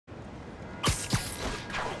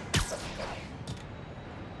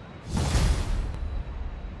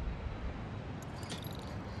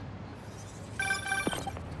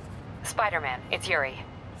Spider-Man, it's Yuri.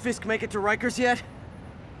 Fisk make it to Rikers yet?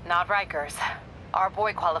 Not Rikers. Our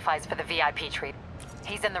boy qualifies for the VIP treat.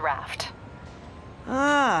 He's in the raft.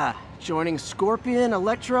 Ah, joining Scorpion,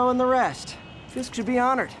 Electro, and the rest. Fisk should be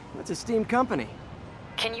honored. That's a steam company.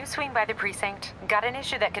 Can you swing by the Precinct? Got an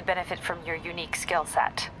issue that could benefit from your unique skill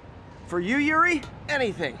set. For you, Yuri?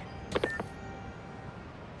 Anything.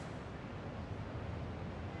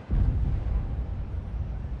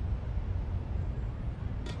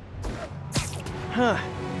 Huh.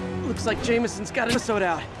 Looks like Jameson's got an episode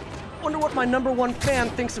out. Wonder what my #1 fan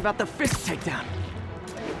thinks about the Fisk takedown.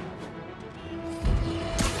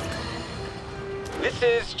 This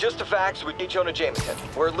is Just the Facts with Jonah Jameson,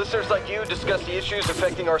 where listeners like you discuss the issues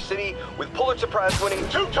affecting our city with Pulitzer Prize-winning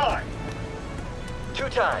two-time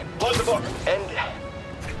Plug the book.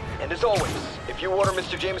 And as always, if you order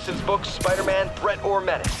Mr. Jameson's books, Spider-Man, Threat, or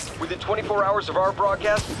Menace, within 24 hours of our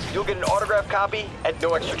broadcast, you'll get an autographed copy at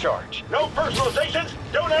no extra charge. No personalizations.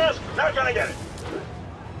 Don't ask. Not gonna get it.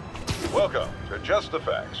 Welcome to Just the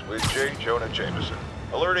Facts with J. Jonah Jameson,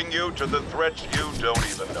 alerting you to the threats you don't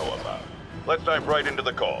even know about. Let's dive right into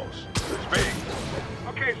the calls. Speak.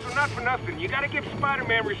 Okay, so not for nothing. You gotta give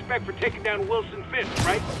Spider-Man respect for taking down Wilson Fisk,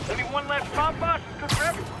 right? I mean, one less mob boss is good for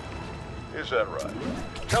everyone. Is that right?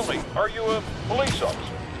 Tell me, are you a police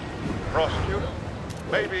officer? Prosecutor?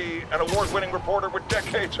 Maybe an award-winning reporter with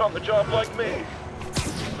decades on the job like me?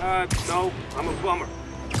 No. I'm a plumber.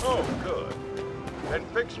 Oh, good. Then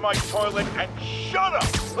fix my toilet and shut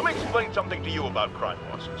up! Let me explain something to you about crime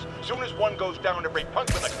bosses. Soon as one goes down, every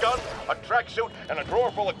punk with a gun, a tracksuit, and a drawer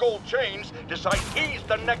full of gold chains decides he's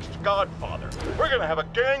the next godfather. We're gonna have a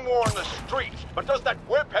gang war on the streets, but does that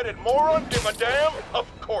whip-headed moron give a damn? Of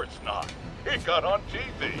course not. He got on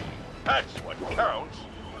TV. That's what counts.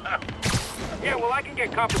 Yeah, well, I can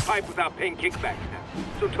get copper pipe without paying kickbacks now.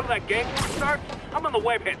 So until that gang war starts, I'm on the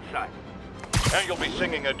webhead side. And you'll be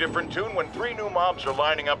singing a different tune when 3 new mobs are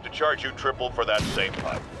lining up to charge you triple for that same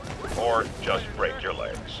pipe. Or just break your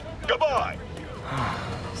legs. Goodbye!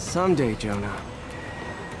 Someday, Jonah,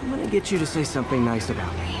 I'm gonna get you to say something nice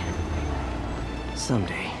about me.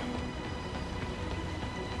 Someday.